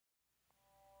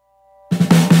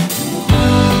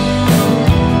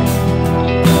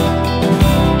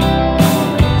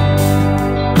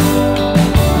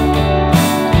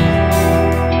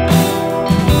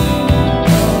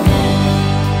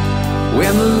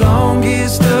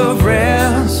longest of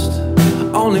rest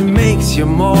only makes you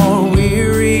more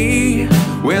weary,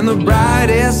 when the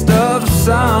brightest of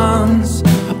suns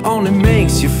only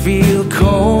makes you feel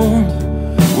cold,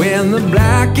 when the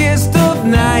blackest of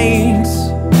nights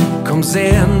comes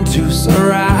in to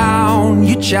surround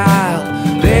you, child,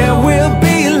 there will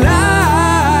be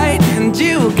light, and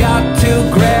you got to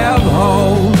grab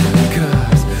hold,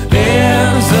 'cause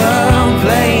there's a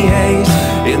place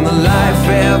in the life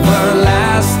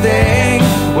everlasting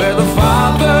where the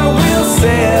Father will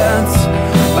sit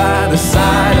by the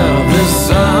side of the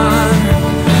Son.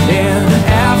 And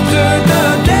after the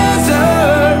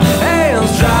desert has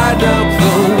dried up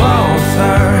the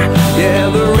water, yeah,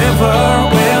 the river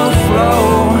will flow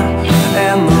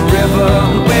and the river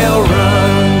will run.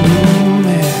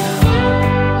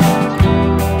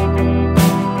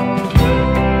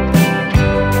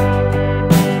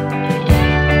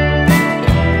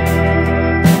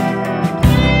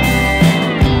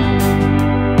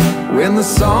 When the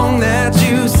song that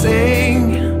you sing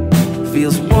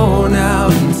feels worn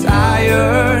out and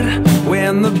tired,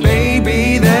 when the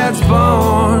baby that's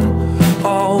born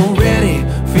already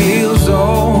feels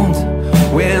old,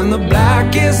 when the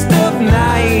blackest of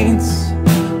nights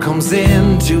comes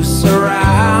in to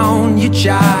surround you,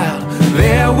 child,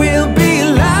 there will be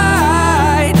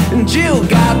light, and you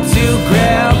got to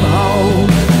grab hold,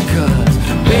 'cause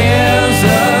there's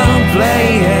a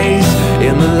place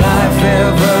in the life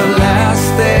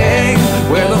everlasting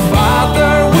where the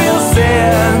Father will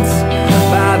sit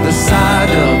by the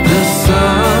side of the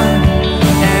Son.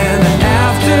 And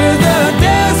after the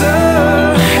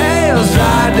desert has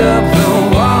dried up the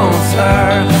water,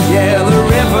 yeah, the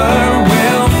river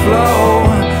will flow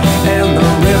and the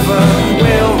river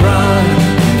will run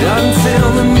until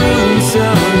the moon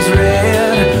turns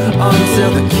red,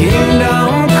 until the kingdom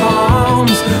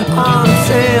comes,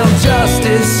 until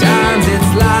justice shines its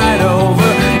light over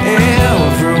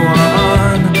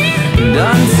everyone, and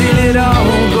until it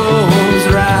all goes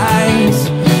right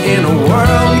in a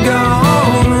world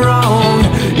gone wrong.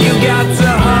 You got to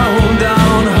hold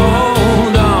on,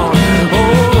 hold on,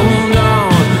 hold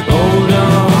on, hold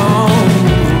on.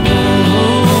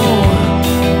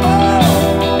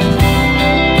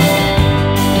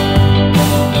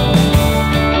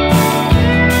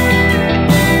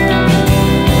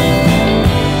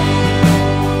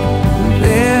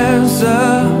 There's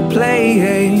a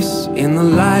place in the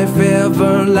life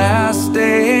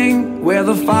everlasting where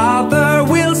the Father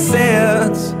will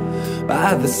sit by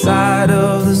the side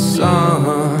of the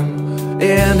Son.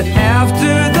 And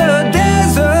after the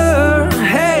desert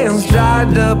has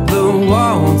dried up the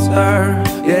water,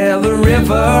 yeah, the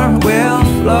river will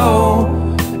flow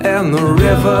and the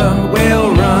river will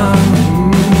run.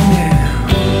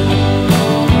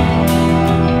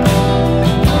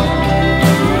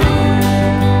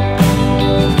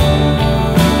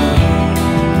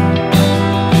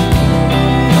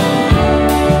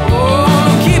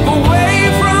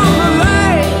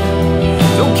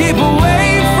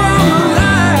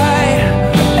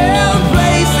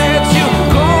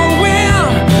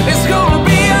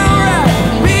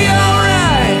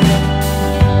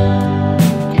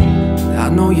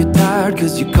 You're tired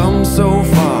 'cause you come so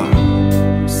far,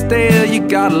 still you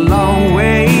got a long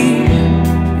way,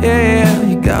 yeah,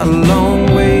 you got a long